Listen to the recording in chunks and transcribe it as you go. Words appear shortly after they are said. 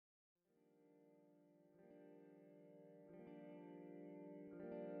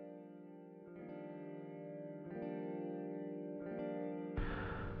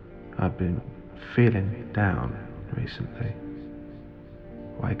I've been feeling down recently.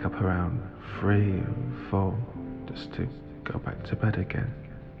 Wake up around 3 or 4 just to go back to bed again.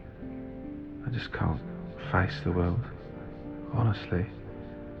 I just can't face the world, honestly.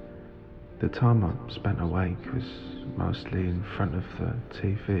 The time I spent awake was mostly in front of the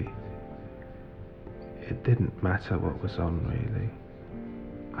TV. It didn't matter what was on, really.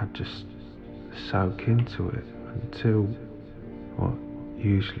 I'd just soak into it until what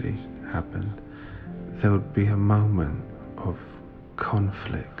usually happened. There would be a moment of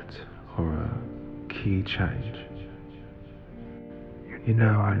conflict or a key change. You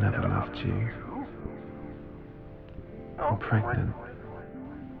know, I never loved you. I'm pregnant.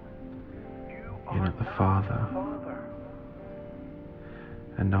 You're not the father.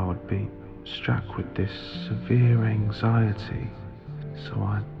 And I would be struck with this severe anxiety, so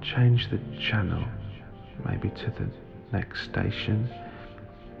I'd change the channel, maybe to the next station,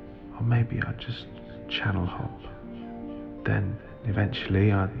 or maybe I'd just channel hop. Then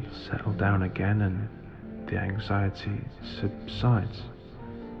eventually I'd settle down again and the anxiety subsides.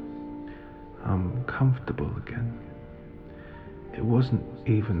 I'm comfortable again. It wasn't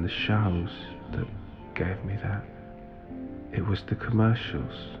even the shows that gave me that. It was the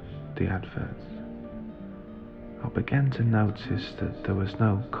commercials, the adverts. I began to notice that there was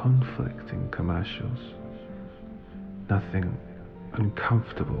no conflict in commercials. Nothing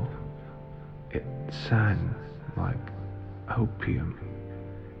uncomfortable. It sang like opium.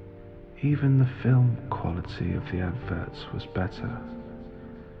 Even the film quality of the adverts was better.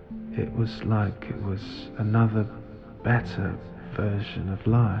 It was like it was another better version of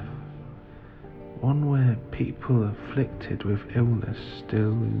life. One where people afflicted with illness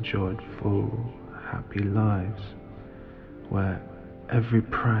still enjoyed full, happy lives. Where every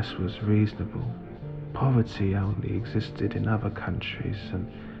price was reasonable. Poverty only existed in other countries and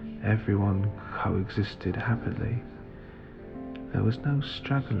everyone coexisted happily. There was no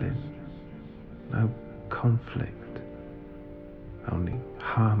struggling, no conflict, only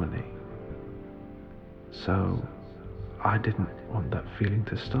harmony. So I didn't want that feeling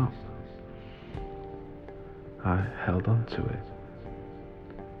to stop. I held on to it.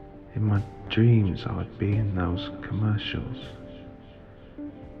 In my dreams I would be in those commercials.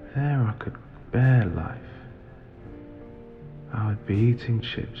 There I could bear life. I would be eating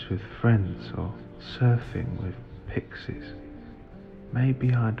chips with friends or surfing with pixies.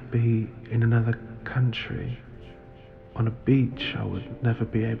 Maybe I'd be in another country, on a beach I would never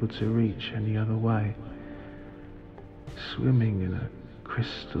be able to reach any other way, swimming in a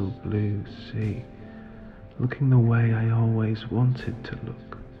crystal blue sea, looking the way I always wanted to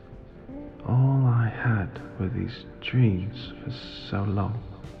look. All I had were these dreams for so long,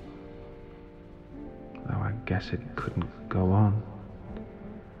 though I guess it couldn't go on.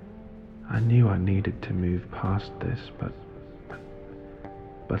 I knew I needed to move past this, but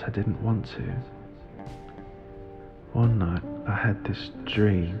I didn't want to. One night I had this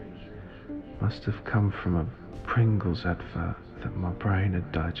dream, must have come from a Pringles advert that my brain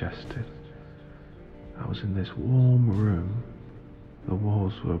had digested. I was in this warm room, the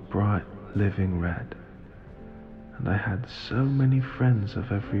walls were bright living red, and I had so many friends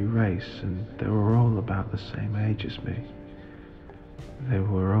of every race, and they were all about the same age as me. They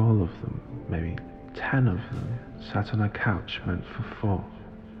were all of them, maybe 10 of them, sat on a couch meant for 4.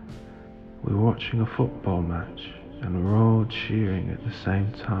 We were watching a football match, and we were all cheering at the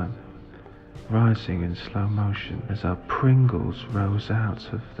same time, rising in slow motion as our Pringles rose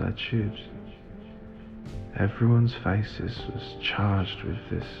out of their tubes. Everyone's faces was charged with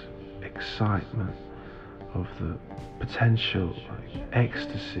this excitement of the potential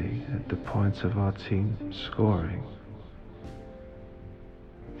ecstasy at the point of our team scoring.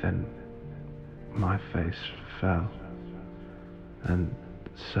 Then my face fell, and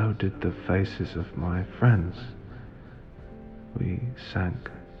so did the faces of my friends. We sank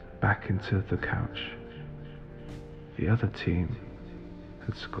back into the couch. The other team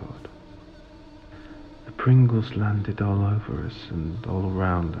had scored. The Pringles landed all over us and all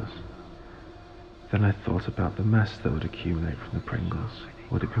around us. Then I thought about the mess that would accumulate from the Pringles.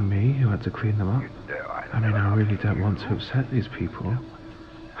 Would it be me who had to clean them up? I mean, I really don't want to upset these people.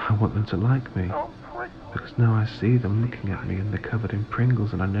 I want them to like me. Because now I see them looking at me and they're covered in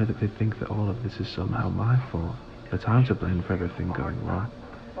Pringles, and I know that they think that all of this is somehow my fault. That I'm to blame for everything going wrong.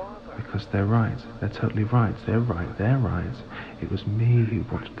 Because they're right. They're totally right. They're right. They're right. It was me who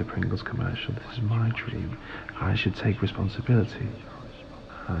watched the Pringles commercial. This is my dream. I should take responsibility.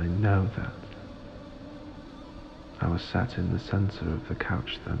 I know that. I was sat in the centre of the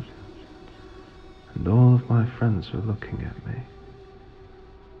couch then, and all of my friends were looking at me.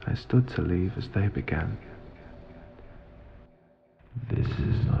 I stood to leave as they began. This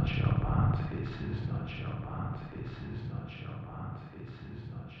is not your part, this is not your part, this is not your part, this is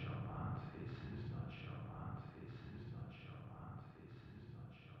not your part, this is not your part, this is not your part, this is not your part, this is not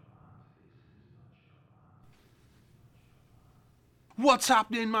your part. What's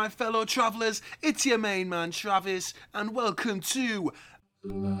happening, my fellow travellers? It's your main man, Travis, and welcome to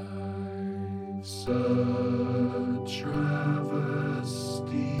Life's a Travesty.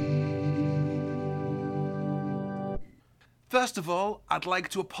 First of all, I'd like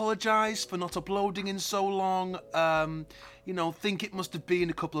to apologise for not uploading in so long. Think it must have been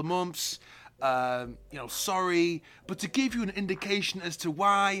a couple of months. Sorry. But to give you an indication as to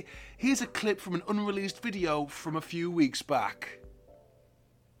why, here's a clip from an unreleased video from a few weeks back.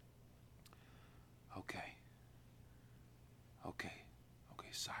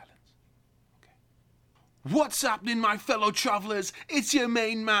 Okay, silence. Okay. What's happening, my fellow travellers? It's your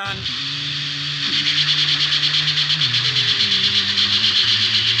main man.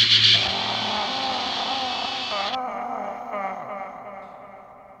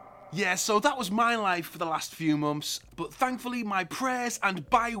 Yeah, so that was my life for the last few months, but thankfully my prayers and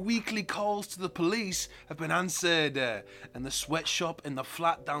bi-weekly calls to the police have been answered, and the sweatshop in the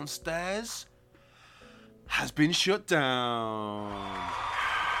flat downstairs has been shut down.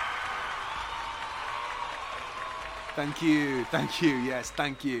 Thank you, yes,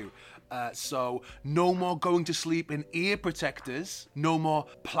 thank you. So, no more going to sleep in ear protectors, no more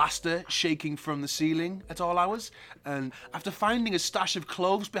plaster shaking from the ceiling at all hours, and after finding a stash of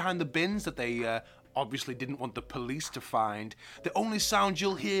clothes behind the bins that they obviously didn't want the police to find, the only sound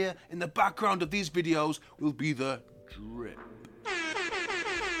you'll hear in the background of these videos will be the drip.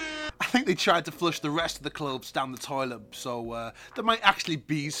 I think they tried to flush the rest of the clothes down the toilet, so there might actually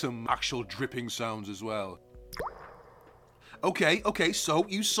be some actual dripping sounds as well. Okay, so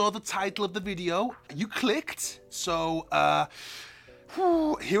you saw the title of the video, you clicked, so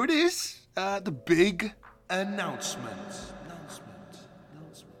here it is, the big announcement.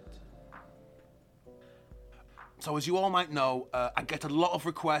 So as you all might know, I get a lot of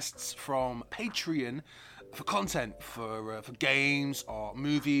requests from Patreon for content, for games or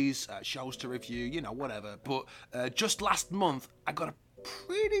movies, shows to review, whatever. But just last month, I got a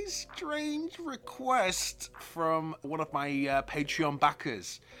pretty strange request from one of my Patreon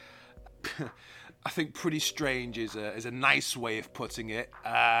backers. I think pretty strange is a nice way of putting it.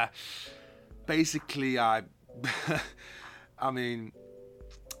 Basically, I'll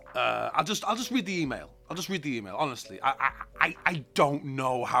just read the email. Honestly, I don't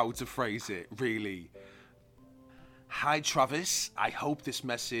know how to phrase it, really. Hi Travis, I hope this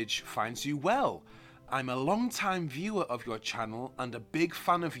message finds you well. I'm a long-time viewer of your channel and a big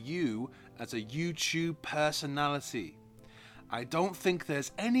fan of you as a YouTube personality. I don't think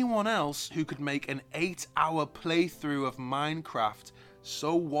there's anyone else who could make an 8-hour playthrough of Minecraft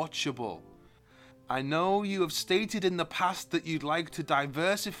so watchable. I know you have stated in the past that you'd like to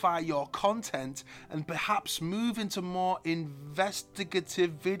diversify your content and perhaps move into more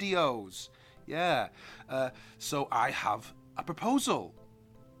investigative videos. Yeah, so I have a proposal.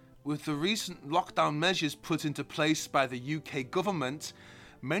 With the recent lockdown measures put into place by the UK government,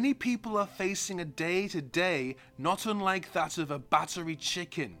 many people are facing a day-to-day not unlike that of a battery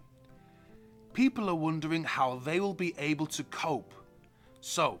chicken. People are wondering how they will be able to cope.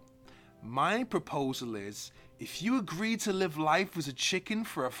 So, my proposal is, if you agree to live life as a chicken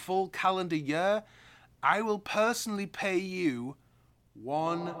for a full calendar year, I will personally pay you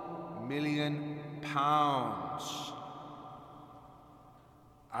 £1 million.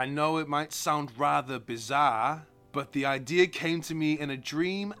 I know it might sound rather bizarre, but the idea came to me in a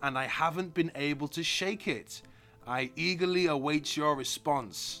dream and I haven't been able to shake it. I eagerly await your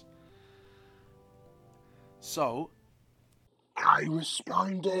response. So, I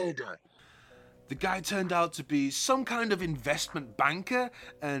responded. The guy turned out to be some kind of investment banker,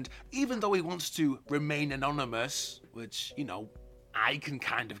 and even though he wants to remain anonymous, which, I can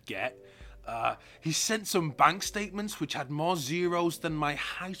kind of get, he sent some bank statements which had more zeros than my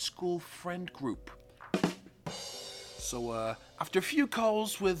high school friend group. So after a few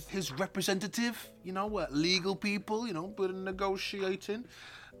calls with his representative, legal people, bit of negotiating,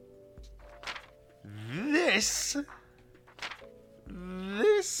 this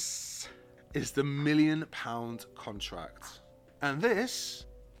is the £1 million contract. And this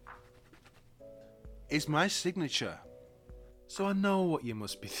is my signature. So I know what you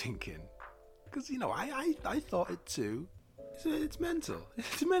must be thinking. Because, I thought it too. It's mental.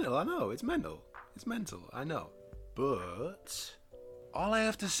 It's mental, I know. It's mental. It's mental, I know. But all I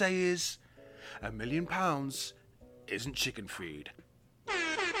have to say is £1 million isn't chicken feed.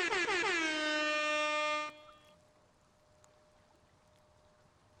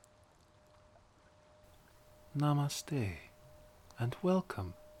 Namaste, and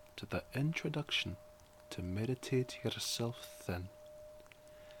welcome to the introduction to Meditate Yourself Thin.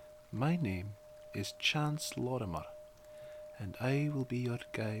 My name is Chance Lorimer, and I will be your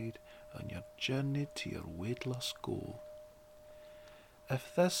guide on your journey to your weight loss goal.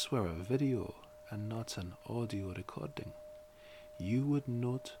 If this were a video and not an audio recording, you would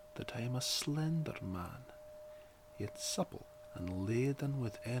note that I am a slender man, yet supple and laden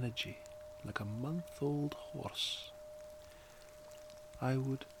with energy like a month-old horse. I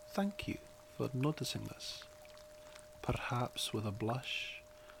would thank you for noticing this, perhaps with a blush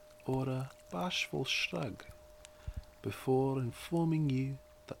or a bashful shrug, before informing you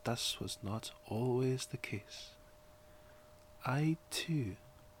that this was not always the case. I too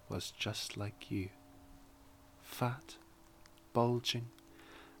was just like you, fat, bulging,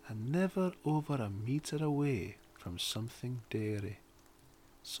 and never over a metre away from something dairy.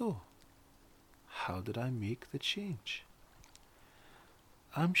 So, how did I make the change?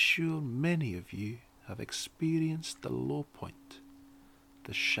 I'm sure many of you have experienced the low point,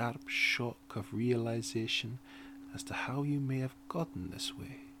 the sharp shock of realization as to how you may have gotten this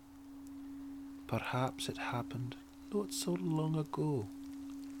way. Perhaps it happened not so long ago.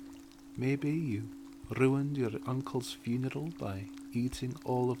 Maybe you ruined your uncle's funeral by eating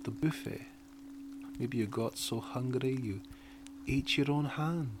all of the buffet. Maybe you got so hungry you ate your own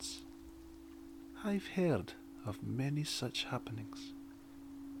hands. I've heard of many such happenings.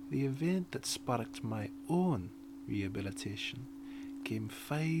 The event that sparked my own rehabilitation came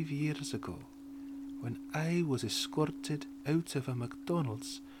 5 years ago, when I was escorted out of a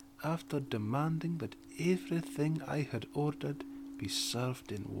McDonald's after demanding that everything I had ordered be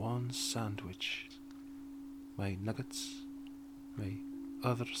served in one sandwich. My nuggets, my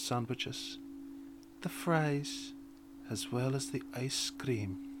other sandwiches, the fries, as well as the ice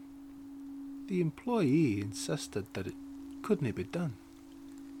cream. The employee insisted that it couldn't be done.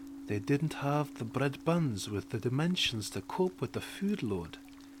 They didn't have the bread buns with the dimensions to cope with the food load,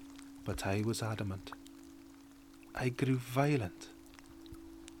 but I was adamant. I grew violent.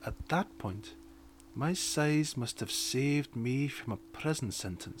 At that point, my size must have saved me from a prison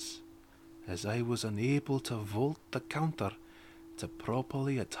sentence, as I was unable to vault the counter to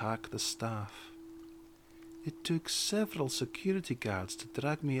properly attack the staff. It took several security guards to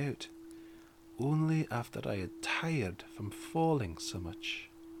drag me out, only after I had tired from falling so much.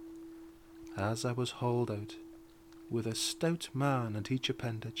 As I was hauled out, with a stout man at each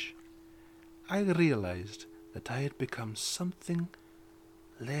appendage, I realized that I had become something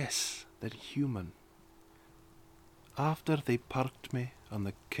less than human. After they parked me on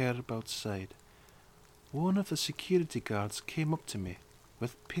the curb outside, one of the security guards came up to me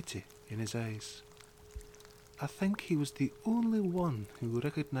with pity in his eyes. I think he was the only one who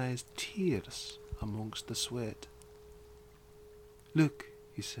recognized tears amongst the sweat. "Look,"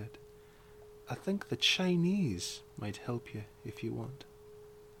 he said, "I think the Chinese might help you if you want."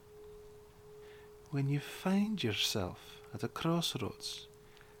 When you find yourself at a crossroads,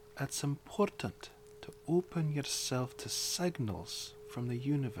 it's important to open yourself to signals from the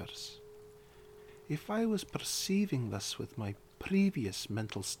universe. If I was perceiving this with my previous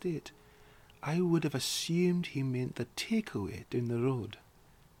mental state, I would have assumed he meant the takeaway down the road,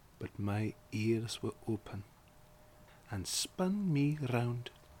 but my ears were open and spun me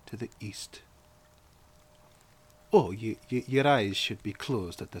round to the east. Oh, your eyes should be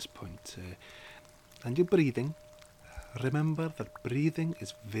closed at this point, and your breathing. Remember that breathing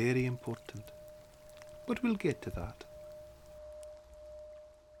is very important, but we'll get to that.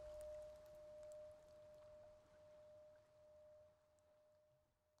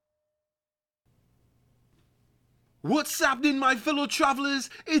 What's happening, my fellow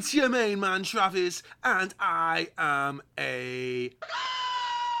travellers? It's your main man, Travis, and I am a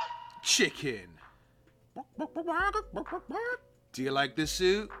chicken. Do you like this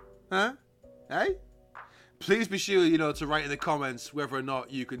suit? Huh? Hey? Please be sure, to write in the comments whether or not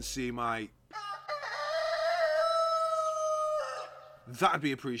you can see my... That'd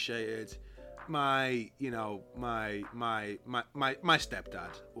be appreciated. My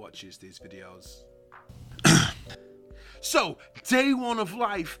stepdad watches these videos. So, day one of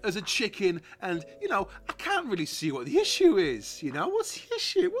life as a chicken, and, I can't really see what the issue is, What's the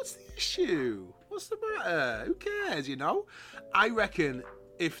issue? What's the issue? What's the matter? Who cares, I reckon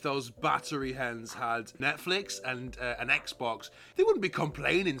if those battery hens had Netflix and an Xbox, they wouldn't be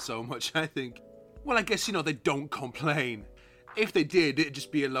complaining so much, I think. Well, I guess, they don't complain. If they did, it'd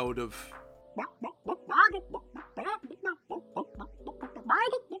just be a load of...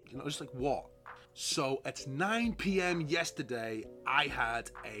 just like what? So at 9 p.m. yesterday, I had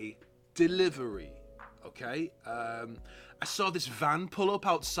a delivery. okay? I saw this van pull up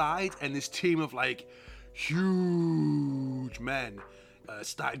outside, and this team of like huge men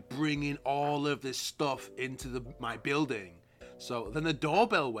started bringing all of this stuff into my building. So then the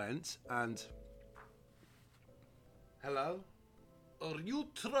doorbell went, and hello, are you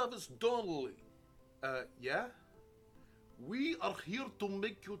Travis Donnelly? Yeah. We are here to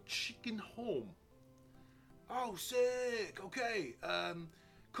make your chicken home. Oh, sick. Okay.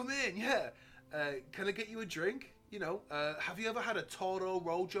 Come in. Yeah. Can I get you a drink? You know, have you ever had a Toro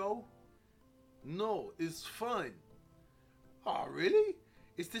Rojo? No, it's fine. Oh, really?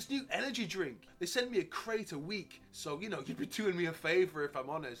 It's this new energy drink. They send me a crate a week, so, you know, you'd be doing me a favor if I'm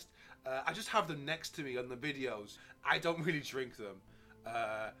honest. I just have them next to me on the videos. I don't really drink them.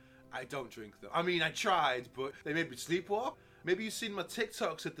 I don't drink them. I mean, I tried, but they made me sleepwalk. Maybe you've seen my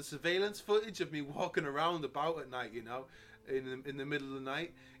TikToks of the surveillance footage of me walking around about at night, you know, in the middle of the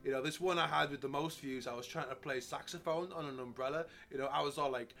night. You know, this one I had with the most views, I was trying to play saxophone on an umbrella. You know, I was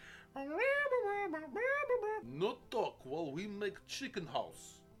all like, not talk while we make chicken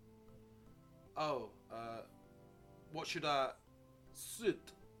house. Oh, what should I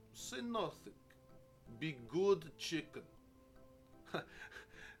sit? Say nothing. Be good chicken.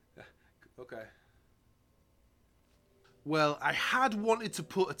 Okay. Well, I had wanted to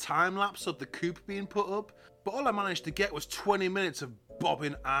put a time lapse of the coop being put up, but all I managed to get was 20 minutes of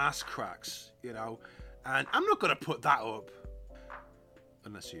bobbing ass cracks, you know, and I'm not gonna put that up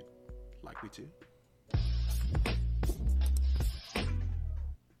unless you'd like me to.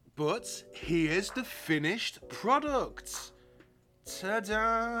 But here's the finished product.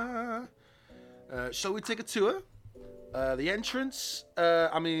 Ta-da! Shall we take a tour? The entrance,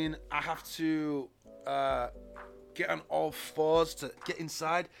 I mean, I have to get on all fours to get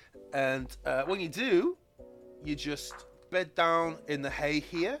inside, and when you do, you just bed down in the hay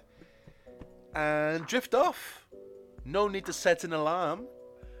here and drift off. No need to set an alarm.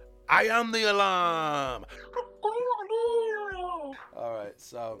 I am the alarm! Alright,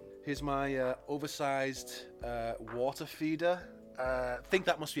 so here's my oversized water feeder. I think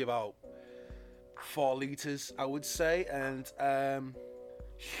that must be about 4 liters, I would say, and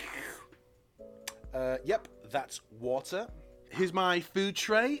yep, that's water. Here's my food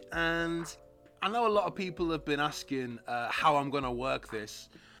tray, and I know a lot of people have been asking how I'm gonna work this.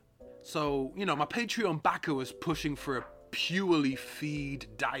 So, you know, my Patreon backer was pushing for a purely feed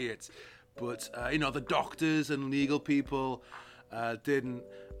diet, but you know, the doctors and legal people didn't.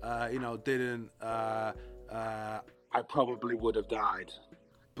 I probably would have died.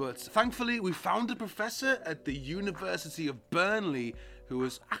 But thankfully, we found a professor at the University of Burnley who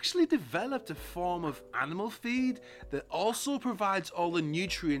has actually developed a form of animal feed that also provides all the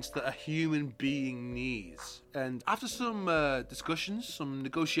nutrients that a human being needs. And after some discussions, some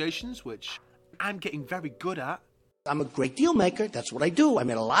negotiations, which I'm getting very good at. I'm a great deal maker. That's what I do. I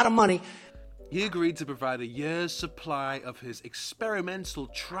made a lot of money. He agreed to provide a year's supply of his experimental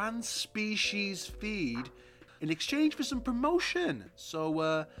trans-species feed in exchange for some promotion. So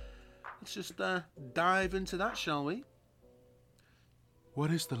let's just dive into that, shall we? What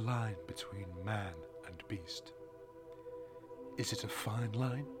is the line between man and beast? Is it a fine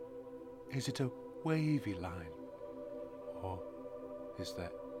line? Is it a wavy line? Or is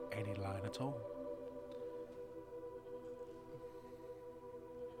there any line at all?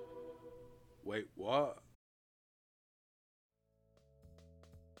 Wait, what?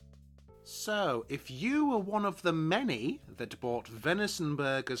 So, if you were one of the many that bought venison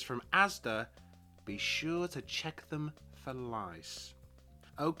burgers from Asda, be sure to check them for lice.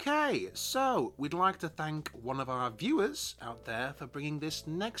 Okay, so we'd like to thank one of our viewers out there for bringing this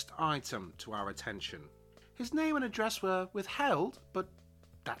next item to our attention. His name and address were withheld, but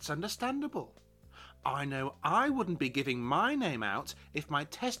that's understandable. I know I wouldn't be giving my name out if my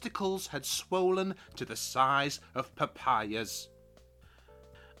testicles had swollen to the size of papayas.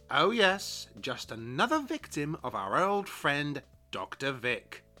 Oh yes, just another victim of our old friend Dr.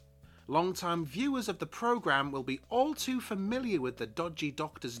 Vic. Long-time viewers of the programme will be all too familiar with the dodgy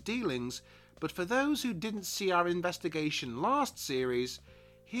doctor's dealings, but for those who didn't see our investigation last series,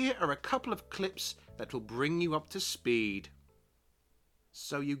 here are a couple of clips that will bring you up to speed.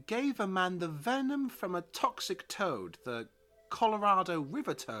 So you gave a man the venom from a toxic toad, the Colorado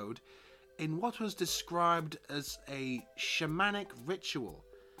River toad, in what was described as a shamanic ritual.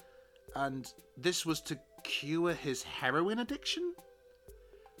 And this was to cure his heroin addiction?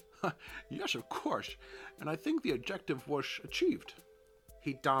 Yes, of course. And I think the objective was achieved.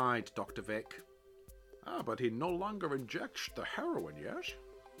 He died, Dr. Vic. Ah, but he no longer injects the heroin, yes?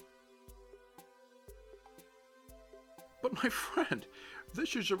 But my friend,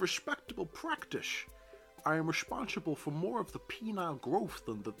 this is a respectable practice. I am responsible for more of the penile growth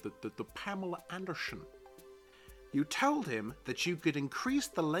than the Pamela Anderson. You told him that you could increase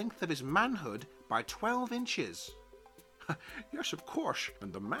the length of his manhood by 12 inches. Yes, of course,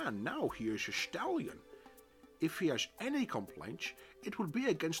 and the man now he is a stallion. If he has any complaints, it will be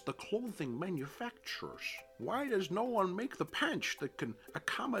against the clothing manufacturers. Why does no one make the pants that can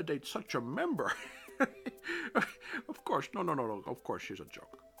accommodate such a member? Of course, no, of course it's a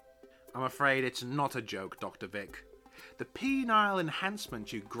joke. I'm afraid it's not a joke, Dr. Vic. The penile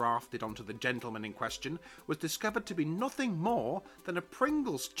enhancement you grafted onto the gentleman in question was discovered to be nothing more than a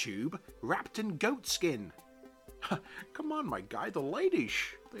Pringles tube wrapped in goat skin. Come on, my guy, the ladies,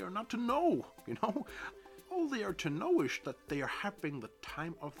 they are not to know, you know. All they are to know is that they are having the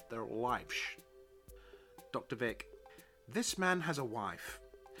time of their lives. Dr. Vic, this man has a wife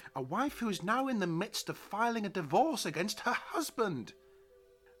who is now in the midst of filing a divorce against her husband.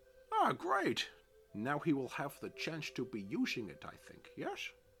 Ah, great. Now he will have the chance to be using it, I think, yes?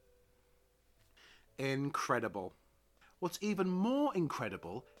 Incredible. What's even more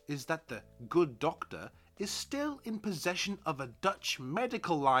incredible is that the good doctor is still in possession of a Dutch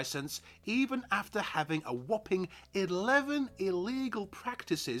medical license even after having a whopping 11 illegal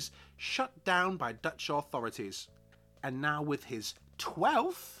practices shut down by Dutch authorities. And now with his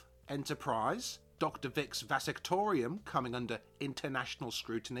 12th enterprise, Dr. Vic's vasectorium, coming under international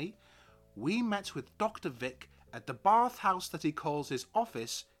scrutiny, we met with Dr. Vic at the bathhouse that he calls his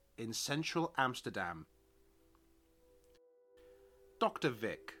office in central Amsterdam. Dr.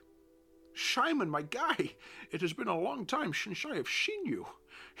 Vic. Simon, my guy, it has been a long time since I have seen you.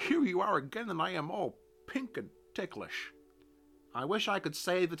 Here you are again, and I am all pink and ticklish. I wish I could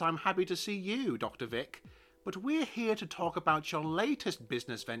say that I'm happy to see you, Dr. Vic, but we're here to talk about your latest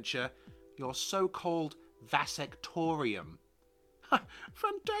business venture, your so-called vasectorium.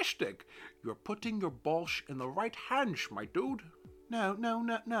 Fantastic! You're putting your boss in the right hands, my dude.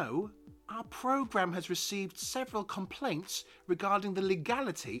 No. Our program has received several complaints regarding the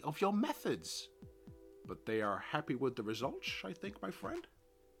legality of your methods. But they are happy with the results, I think, my friend?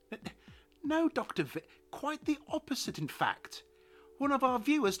 No, Dr. Vic, quite the opposite, in fact. One of our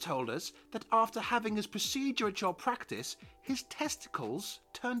viewers told us that after having his procedure at your practice, his testicles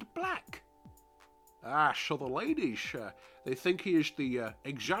turned black. Ah, so the ladies, they think he is the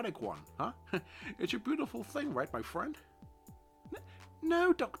exotic one, huh? It's a beautiful thing, right, my friend?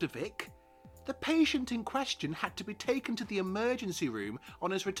 No, Dr. Vic. The patient in question had to be taken to the emergency room on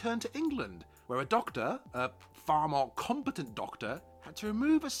his return to England, where a doctor, a far more competent doctor, had to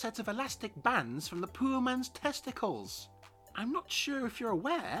remove a set of elastic bands from the poor man's testicles. I'm not sure if you're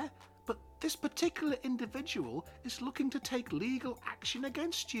aware, but this particular individual is looking to take legal action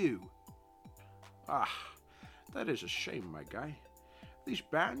against you. Ah, that is a shame, my guy. These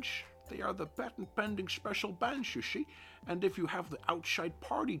bands, they are the patent-pending special bands, you see, and if you have the outside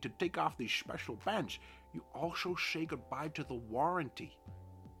party to take off these special bands, you also say goodbye to the warranty.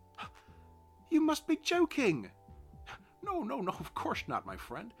 You must be joking. No, of course not, my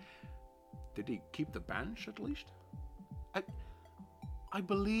friend. Did he keep the bands, at least? I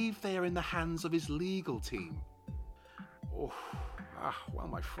believe they are in the hands of his legal team. Oh, well,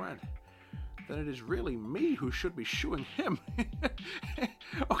 my friend, then it is really me who should be suing him.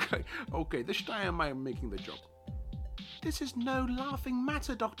 Okay, this time I am making the joke. This is no laughing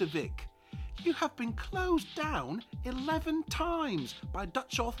matter, Dr. Vic. You have been closed down 11 times by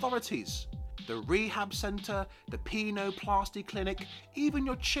Dutch authorities. The rehab centre, the penoplasty clinic, even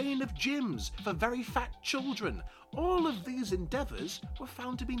your chain of gyms for very fat children. All of these endeavours were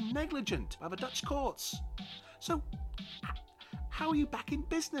found to be negligent by the Dutch courts. So, how are you back in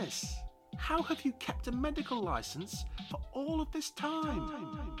business? How have you kept a medical licence for all of this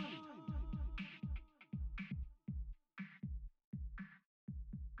time?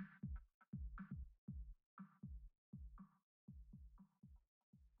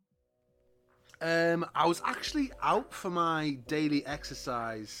 I was actually out for my daily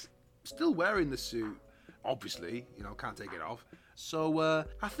exercise, still wearing the suit. Obviously, can't take it off. So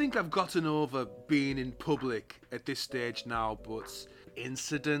I think I've gotten over being in public at this stage now, but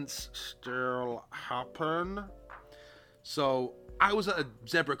incidents still happen. So I was at a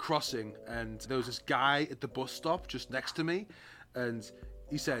zebra crossing and there was this guy at the bus stop just next to me, and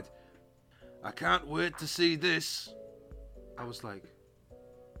he said, "I can't wait to see this." I was like,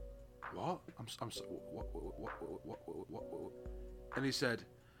 "What? I'm so, what?" And he said,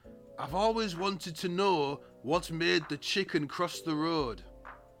 "I've always wanted to know what made the chicken cross the road."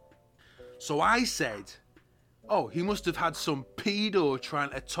 So I said, "Oh, he must have had some pedo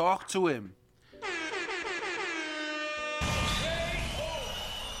trying to talk to him."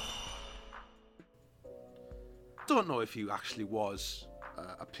 don't know if he actually was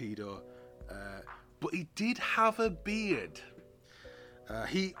a pedo, but he did have a beard.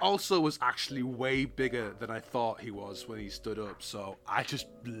 He also was actually way bigger than I thought he was when he stood up, so I just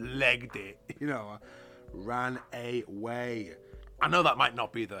legged it, ran away. I know that might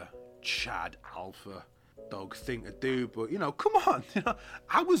not be the Chad Alpha dog thing to do, but come on,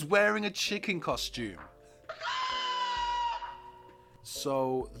 I was wearing a chicken costume.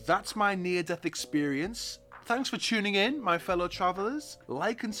 So that's my near-death experience. Thanks for tuning in, my fellow travelers.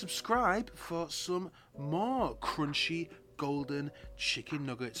 Like and subscribe for some more crunchy golden chicken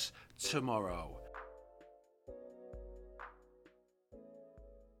nuggets tomorrow.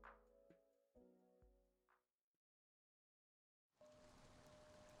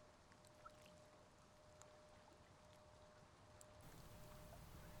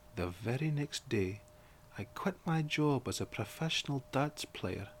 The very next day, I quit my job as a professional darts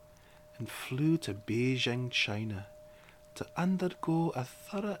player and flew to Beijing, China, to undergo a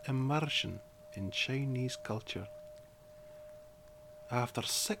thorough immersion in Chinese culture. After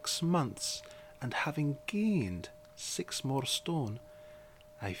 6 months and having gained 6 more stone,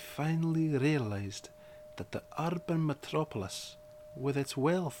 I finally realised that the urban metropolis, with its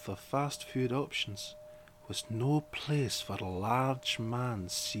wealth of fast food options, was no place for a large man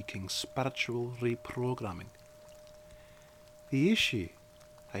seeking spiritual reprogramming. The issue,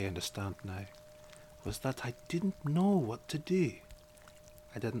 I understand now, was that I didn't know what to do.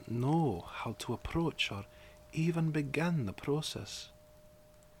 I didn't know how to approach or even begin the process.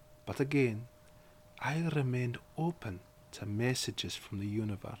 But again, I remained open to messages from the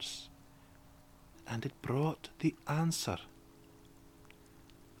universe, and it brought the answer.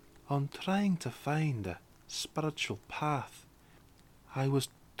 On trying to find a spiritual path, I was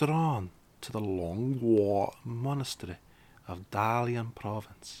drawn to the Longhua Monastery of Dalian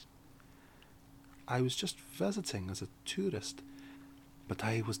Province. I was just visiting as a tourist, but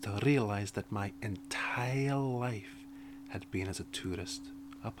I was to realise that my entire life had been as a tourist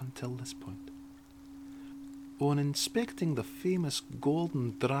up until this point. On inspecting the famous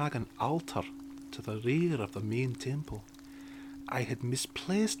golden dragon altar to the rear of the main temple, I had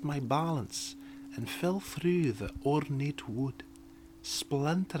misplaced my balance and fell through the ornate wood,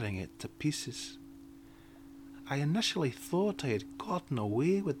 splintering it to pieces. I initially thought I had gotten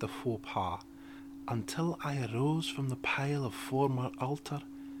away with the faux pas until I arose from the pile of former altar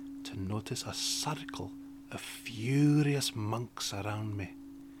to notice a circle of furious monks around me.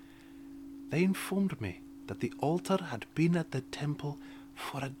 They informed me that the altar had been at the temple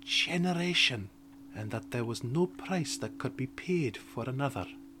for a generation and that there was no price that could be paid for another.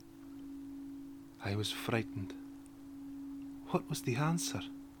 I was frightened. What was the answer?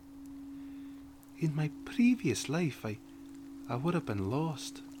 In my previous life, I would have been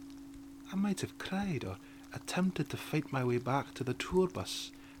lost. I might have cried or attempted to fight my way back to the tour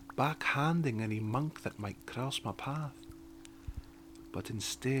bus, backhanding any monk that might cross my path. But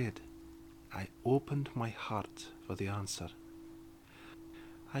instead, I opened my heart for the answer.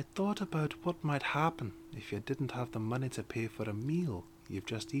 I thought about what might happen if you didn't have the money to pay for a meal you've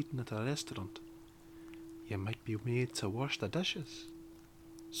just eaten at a restaurant. You might be made to wash the dishes.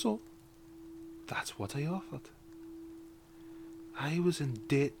 So, that's what I offered. I was in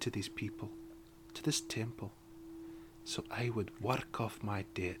debt to these people, to this temple, so I would work off my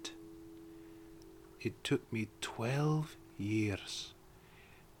debt. It took me 12 years.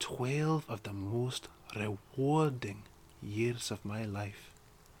 12 of the most rewarding years of my life.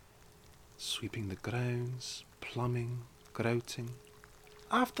 Sweeping the grounds, plumbing, grouting.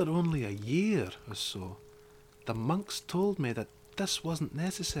 After only a year or so, the monks told me that this wasn't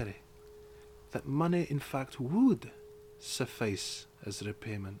necessary, that money in fact would suffice as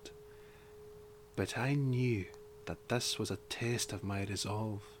repayment. But I knew that this was a test of my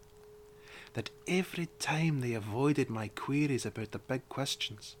resolve, that every time they avoided my queries about the big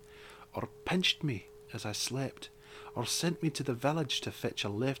questions, or pinched me as I slept, or sent me to the village to fetch a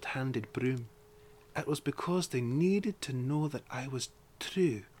left-handed broom, it was because they needed to know that I was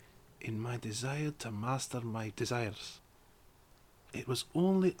true in my desire to master my desires. It was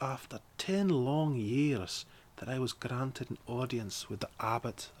only after 10 long years that I was granted an audience with the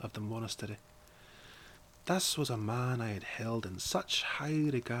abbot of the monastery. This was a man I had held in such high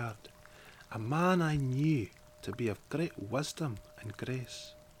regard, a man I knew to be of great wisdom and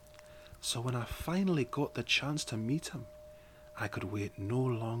grace. So when I finally got the chance to meet him, I could wait no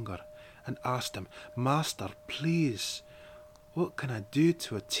longer and asked him, "Master, please, what can I do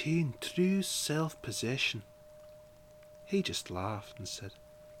to attain true self-possession?" He just laughed and said,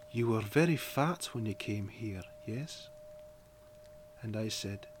 "You were very fat when you came here, yes?" And I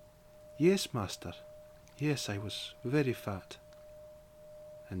said, "Yes, Master, Yes, I was very fat.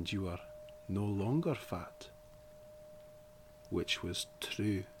 And you are no longer fat. Which was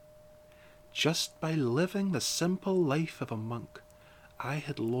true. Just by living the simple life of a monk, I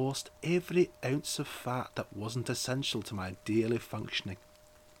had lost every ounce of fat that wasn't essential to my daily functioning.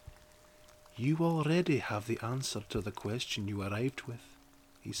 You already have the answer to the question you arrived with,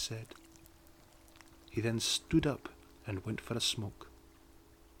 he said. He then stood up and went for a smoke.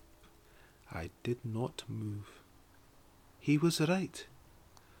 I did not move. He was right.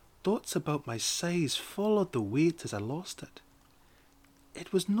 Thoughts about my size followed the weight as I lost it.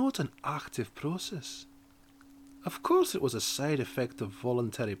 It was not an active process. Of course it was a side effect of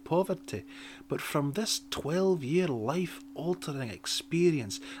voluntary poverty, but from this 12-year life-altering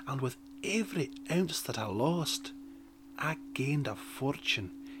experience, and with every ounce that I lost, I gained a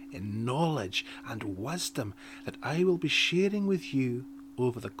fortune in knowledge and wisdom that I will be sharing with you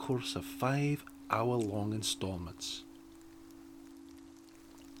over the course of 5-hour-long installments.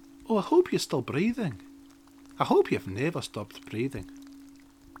 Oh, I hope you're still breathing. I hope you've never stopped breathing.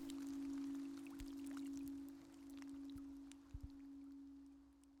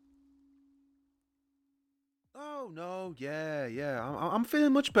 Oh, no, yeah. I'm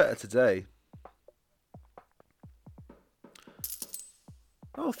feeling much better today.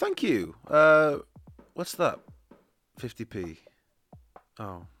 Oh, thank you. What's that? 50p.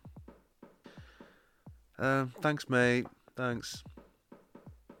 Oh. Thanks, mate. Thanks.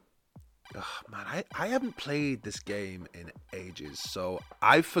 Oh, man, I haven't played this game in ages, so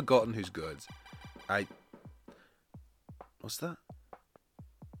I've forgotten who's good. What's that?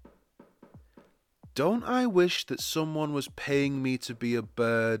 Don't I wish that someone was paying me to be a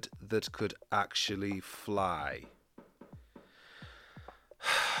bird that could actually fly?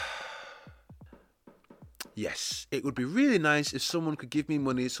 Yes, it would be really nice if someone could give me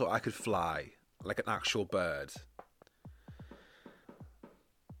money so I could fly, like an actual bird.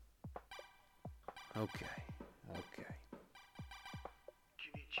 Okay.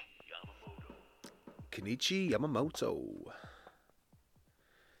 Kenichi Yamamoto.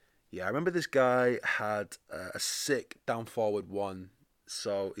 Yeah, I remember this guy had a sick down forward one,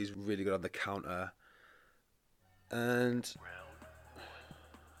 so he's really good on the counter. And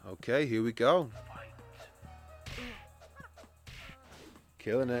okay, here we go.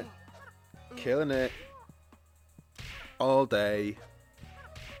 Killing it all day.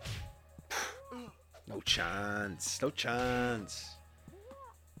 No chance.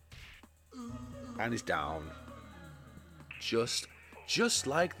 And he's down. Just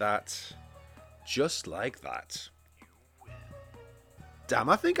like that. Damn,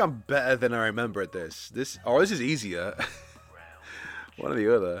 I think I'm better than I remember at this. This is easier. One or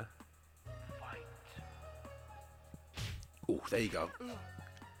the other. Oh, there you go.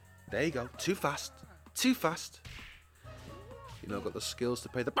 Too fast. You know, I've got the skills to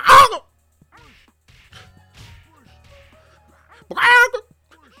pay the...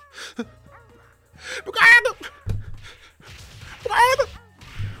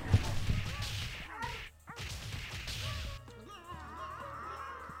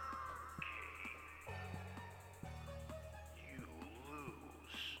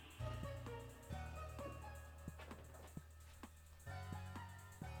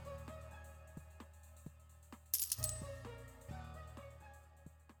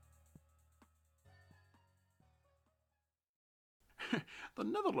 The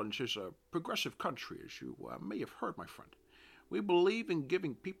Netherlands is a progressive country, as you may have heard, my friend. We believe in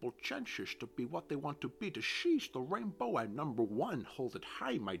giving people chances to be what they want to be, to seize the rainbow, and number one, hold it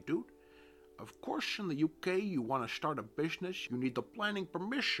high, my dude. Of course, in the UK, you want to start a business, you need the planning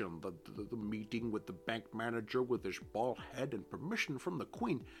permission, the meeting with the bank manager with his bald head, and permission from the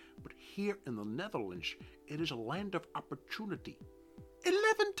Queen. But here in the Netherlands, it is a land of opportunity.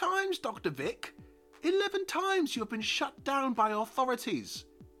 11 times, Dr. Vic! 11 times you have been shut down by authorities.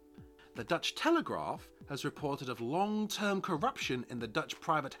 The Dutch Telegraph has reported of long-term corruption in the Dutch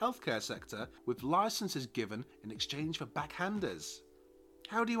private healthcare sector, with licenses given in exchange for backhanders.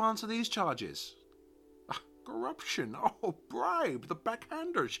 How do you answer these charges? Corruption, bribe, the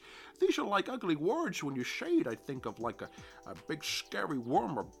backhanders. These are like ugly words when you say it. I think of like a big scary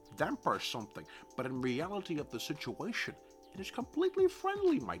worm or damper or something. But in reality of the situation, it is completely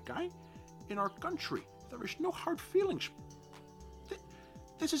friendly, my guy. In our country, there is no hard feelings.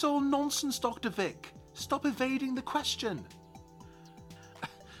 This is all nonsense, Dr. Vic. Stop evading the question.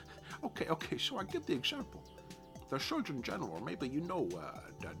 Okay, so I give the example. The Surgeon General, maybe you know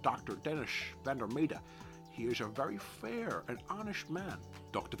Dr. Dennis van der Mede. He is a very fair and honest man.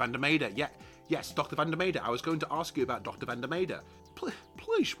 Dr. van der Mede, yes, Dr. van der Mede. I was going to ask you about Dr. van der Mede.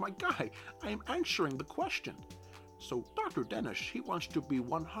 Please, my guy, I am answering the question. So Dr. Dennis, he wants to be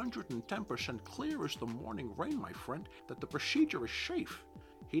 110% clear as the morning rain, my friend, that the procedure is safe.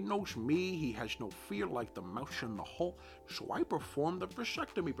 He knows me, he has no fear like the mouse in the hole, so I performed the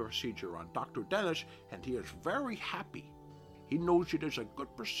vasectomy procedure on Dr. Dennis, and he is very happy. He knows it is a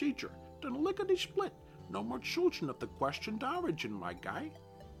good procedure. Then lickety-split. No more children of the questioned origin, my guy.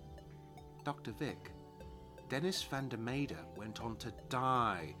 Dr. Vic, Dennis van der Mede went on to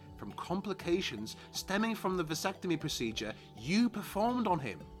die from complications stemming from the vasectomy procedure you performed on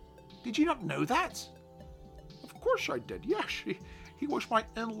him. Did you not know that? Of course I did, yes. He was my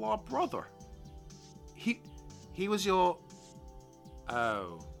in-law brother. He was your...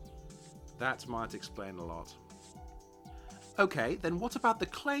 Oh, that might explain a lot. Okay, then what about the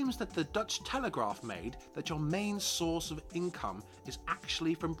claims that the Dutch Telegraph made that your main source of income is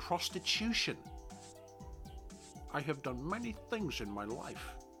actually from prostitution? I have done many things in my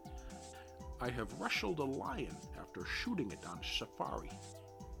life. I have wrestled a lion after shooting it on safari.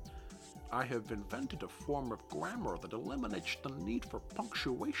 I have invented a form of grammar that eliminates the need for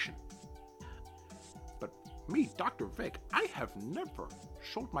punctuation. But me, Dr. Vic, I have never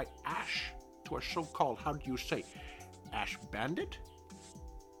sold my ash to a so-called, how do you say, ash bandit?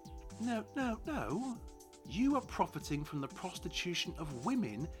 No. You are profiting from the prostitution of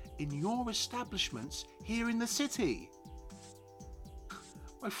women in your establishments here in the city.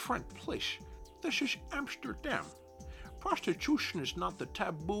 My friend, please, this is Amsterdam. Prostitution is not the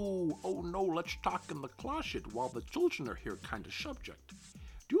taboo, oh no, let's talk in the closet while the children are here kind of subject.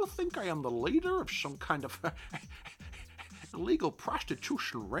 Do you think I am the leader of some kind of illegal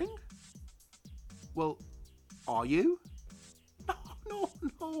prostitution ring? Well, are you?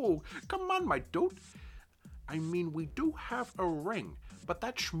 No. Come on, my dude. I mean, we do have a ring, but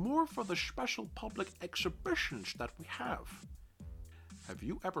that's more for the special public exhibitions that we have. Have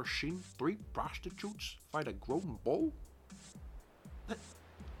you ever seen 3 prostitutes fight a grown bull?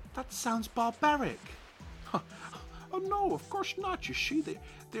 That sounds barbaric. Oh no, of course not. You see,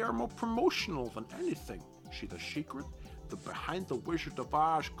 they are more promotional than anything. See, the secret? The behind the Wizard of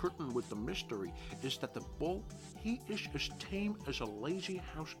Oz curtain with the mystery is that the bull, he is as tame as a lazy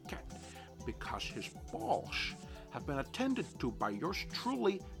house cat because his balls have been attended to by yours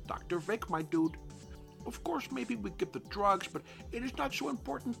truly, Dr. Vic, my dude. Of course, maybe we give the drugs, but it is not so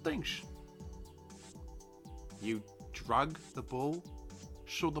important things. You drug the bull?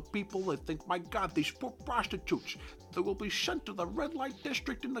 So the people, they think, my God, these poor prostitutes, they will be sent to the red light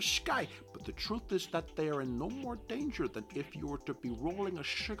district in the sky. But the truth is that they are in no more danger than if you were to be rolling a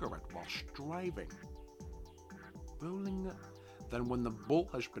cigarette while striving. Then when the bull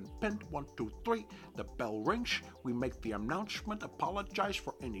has been pinned, 1, 2, 3, the bell rings, we make the announcement, apologize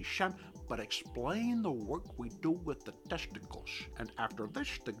for any sham, but explain the work we do with the testicles. And after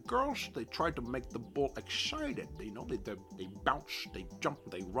this, the girls, they try to make the bull excited. They bounce, they jump,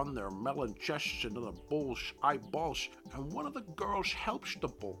 they run their melon chests into the bull's eyeballs, and one of the girls helps the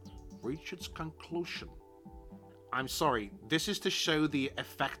bull reach its conclusion. I'm sorry, this is to show the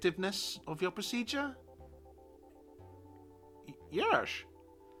effectiveness of your procedure? Yes.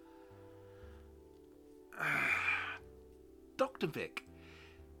 Dr. Vic,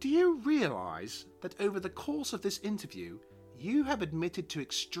 do you realise that over the course of this interview, you have admitted to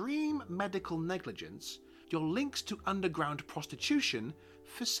extreme medical negligence, your links to underground prostitution,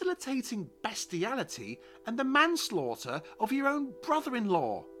 facilitating bestiality, and the manslaughter of your own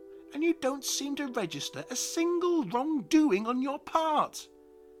brother-in-law, and you don't seem to register a single wrongdoing on your part?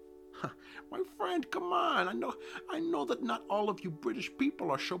 My friend, come on, I know that not all of you British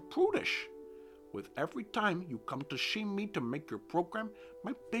people are so prudish. With every time you come to see me to make your program,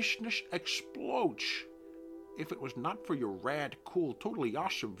 my business explodes. If it was not for your rad, cool, totally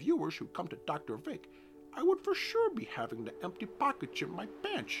awesome viewers who come to Dr. Vic, I would for sure be having the empty pockets in my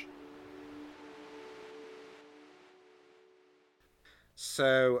pants.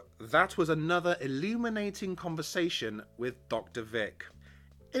 So that was another illuminating conversation with Dr. Vic.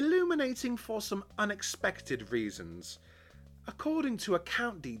 Illuminating for some unexpected reasons. According to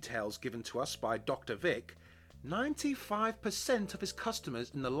account details given to us by Dr. Vic, 95% of his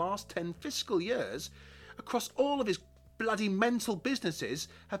customers in the last 10 fiscal years, across all of his bloody mental businesses,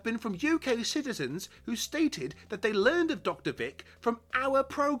 have been from UK citizens who stated that they learned of Dr. Vic from our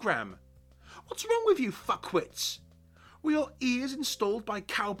programme. What's wrong with you fuckwits? Were your ears installed by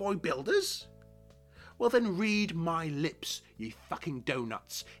cowboy builders? Well then read my lips, ye fucking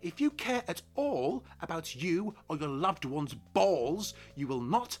donuts. If you care at all about you or your loved one's balls, you will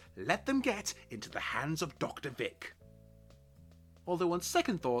not let them get into the hands of Dr. Vic. Although on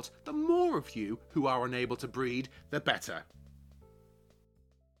second thought, the more of you who are unable to breed, the better.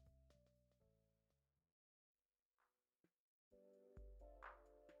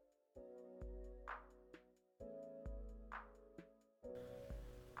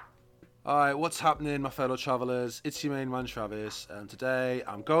 Alright, what's happening, my fellow travellers? It's your main man Travis, and today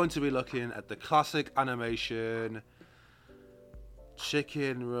I'm going to be looking at the classic animation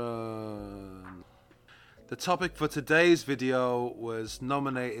Chicken Run. The topic for today's video was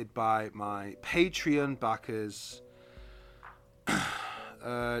nominated by my Patreon backers,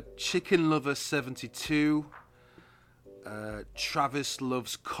 Chicken Lover 72, Travis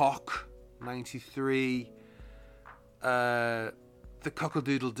Loves Cock 93, the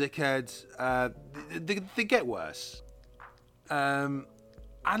Cockadoodle Dickhead. They get worse.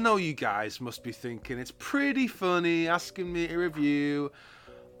 I know you guys must be thinking it's pretty funny asking me to review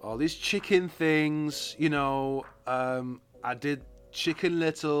all these chicken things. You know, I did Chicken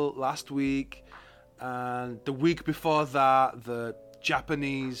Little last week, and the week before that, the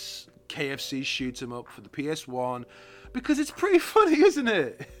Japanese KFC shoot 'em up for the PS1, because it's pretty funny, isn't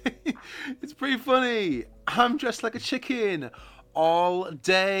it? It's pretty funny. I'm dressed like a chicken all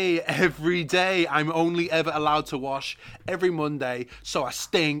day, every day. I'm only ever allowed to wash every Monday, so I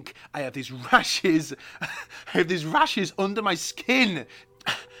stink. I have these rashes. I have these rashes under my skin.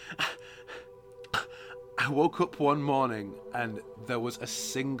 I woke up one morning and there was a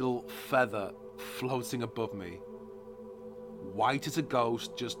single feather floating above me, white as a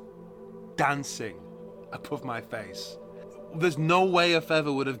ghost, just dancing above my face. There's no way a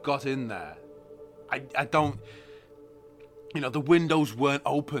feather would have got in there. I don't... You know, the windows weren't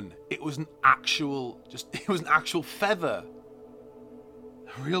open. It was an actual feather.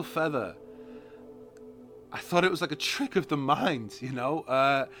 A real feather. I thought it was like a trick of the mind, you know.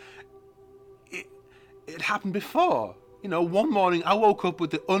 It happened before. You know, one morning I woke up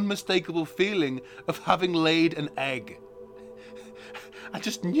with the unmistakable feeling of having laid an egg. I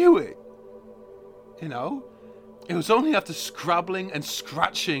just knew it. You know? It was only after scrabbling and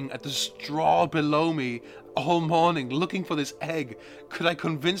scratching at the straw below me all morning looking for this egg could I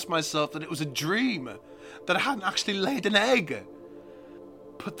convince myself that it was a dream, that I hadn't actually laid an egg.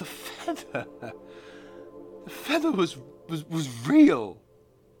 But the feather was real.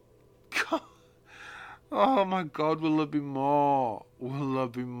 God. Oh my God, will there be more? Will there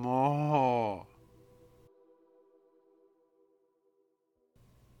be more?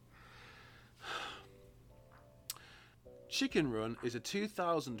 Chicken Run is a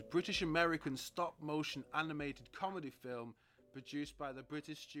 2000 British-American stop-motion animated comedy film produced by the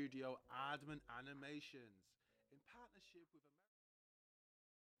British studio Aardman Animations in partnership with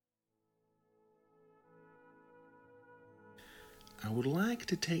I would like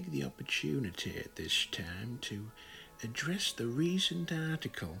to take the opportunity at this time to address the recent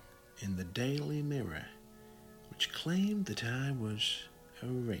article in the Daily Mirror which claimed that I was a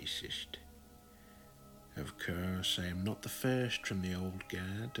racist. Of course, I am not the first from the old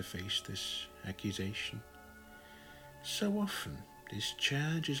guard to face this accusation. So often, this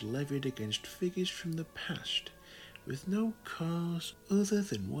charge is levied against figures from the past with no cause other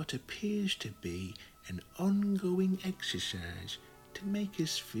than what appears to be an ongoing exercise to make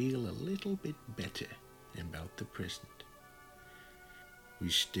us feel a little bit better about the present. We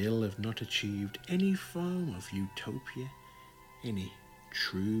still have not achieved any form of utopia, any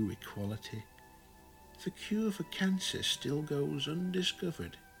true equality. The cure for cancer still goes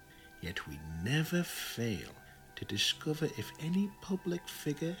undiscovered, yet we never fail to discover if any public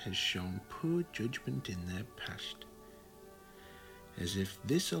figure has shown poor judgment in their past, as if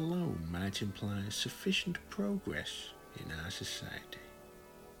this alone might imply sufficient progress in our society.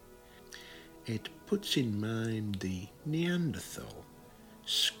 It puts in mind the Neanderthal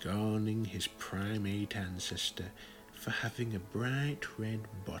scorning his primate ancestor for having a bright red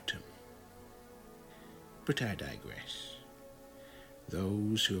bottom. But I digress.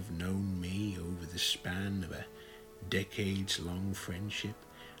 Those who have known me over the span of a decades-long friendship,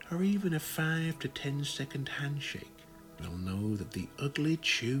 or even a 5 to 10 second handshake, will know that the ugly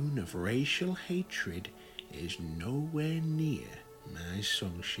tune of racial hatred is nowhere near my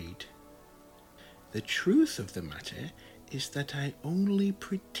song sheet. The truth of the matter is that I only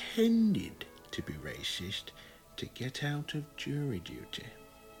pretended to be racist to get out of jury duty.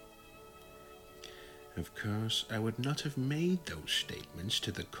 Of course, I would not have made those statements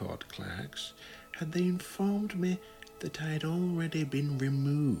to the court clerks had they informed me that I had already been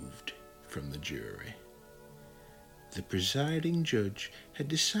removed from the jury. The presiding judge had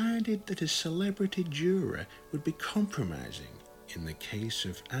decided that a celebrity juror would be compromising in the case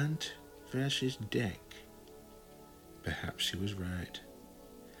of Ant versus Dec. Perhaps he was right.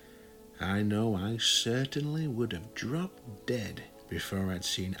 I know I certainly would have dropped dead before I'd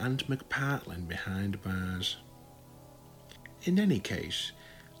seen Ant McPartlin behind bars. In any case,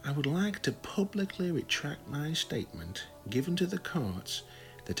 I would like to publicly retract my statement given to the courts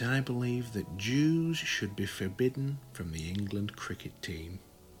that I believe that Jews should be forbidden from the England cricket team.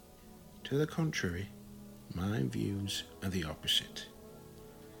 To the contrary, my views are the opposite.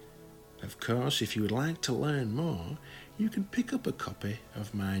 Of course, if you would like to learn more, you can pick up a copy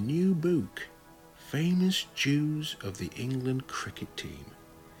of my new book, Famous Jews of the England Cricket Team,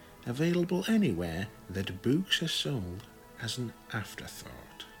 available anywhere that books are sold as an afterthought.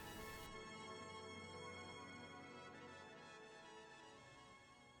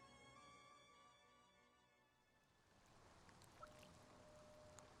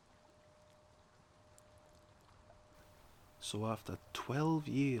 So after 12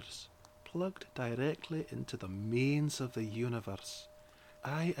 years, plugged directly into the mains of the universe,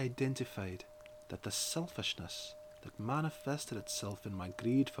 I identified that the selfishness that manifested itself in my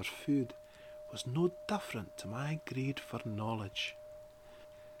greed for food was no different to my greed for knowledge.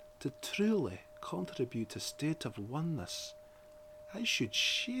 To truly contribute to a state of oneness, I should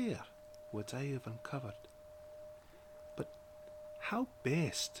share what I have uncovered. But how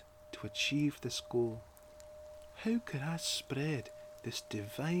best to achieve this goal? How could I spread this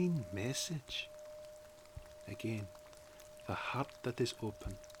divine message? Again, the heart that is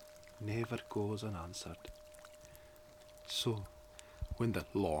open never goes unanswered. So, when the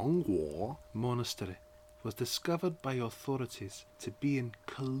Long War monastery was discovered by authorities to be in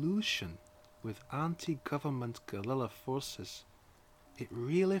collusion with anti-government guerrilla forces, it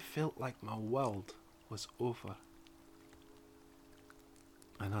really felt like my world was over.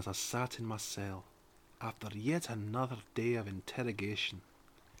 And as I sat in my cell, after yet another day of interrogation,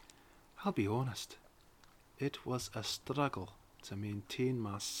 I'll be honest, it was a struggle to maintain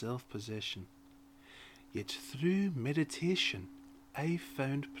my self-possession. Yet through meditation, I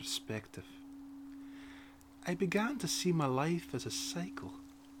found perspective. I began to see my life as a cycle.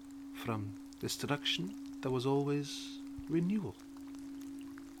 From destruction, there was always renewal.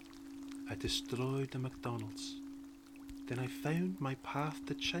 I destroyed the McDonald's. Then I found my path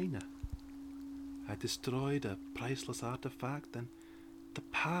to China. I destroyed a priceless artifact, and the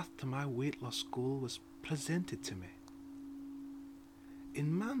path to my weight loss goal was presented to me.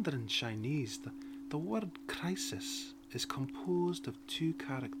 In Mandarin Chinese, the word crisis is composed of two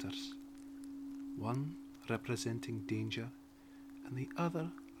characters, one representing danger and the other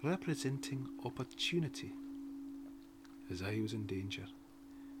representing opportunity. As I was in danger,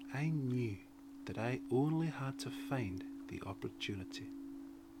 I knew that I only had to find the opportunity.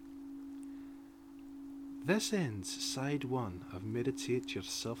 This ends side 1 of Meditate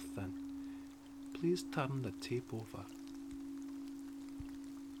Yourself Thin. Please turn the tape over.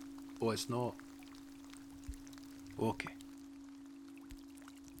 Oh, it's not. Okay.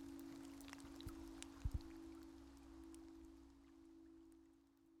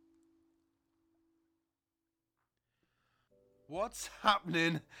 What's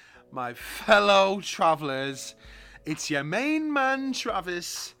happening, my fellow travellers? It's your main man,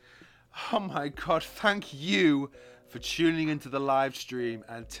 Travis. Oh my god, thank you for tuning into the live stream.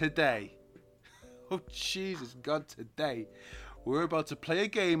 And today, oh Jesus God, today, we're about to play a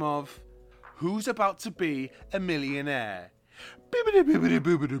game of Who's About to Be a Millionaire?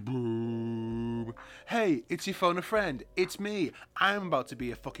 Boom. Hey, it's your phone a friend. It's me. I'm about to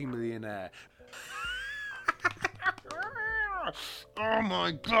be a fucking millionaire. Oh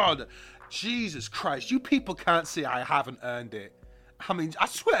my god. Jesus Christ. You people can't say I haven't earned it. I mean, I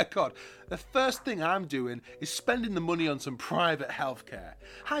swear to God, the first thing I'm doing is spending the money on some private healthcare.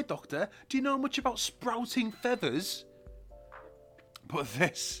 Hi doctor, do you know much about sprouting feathers? But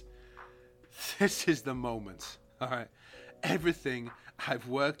this is the moment, alright? Everything I've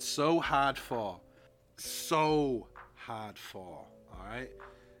worked so hard for, alright?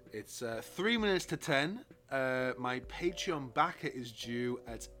 It's 3 minutes to 10. My Patreon backer is due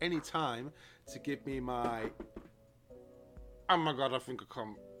at any time to give me my... Oh my god, I think I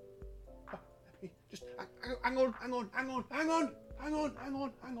come. Just hang on.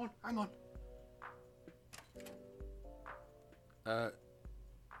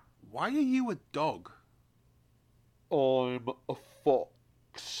 Why are you a dog? I'm a fox.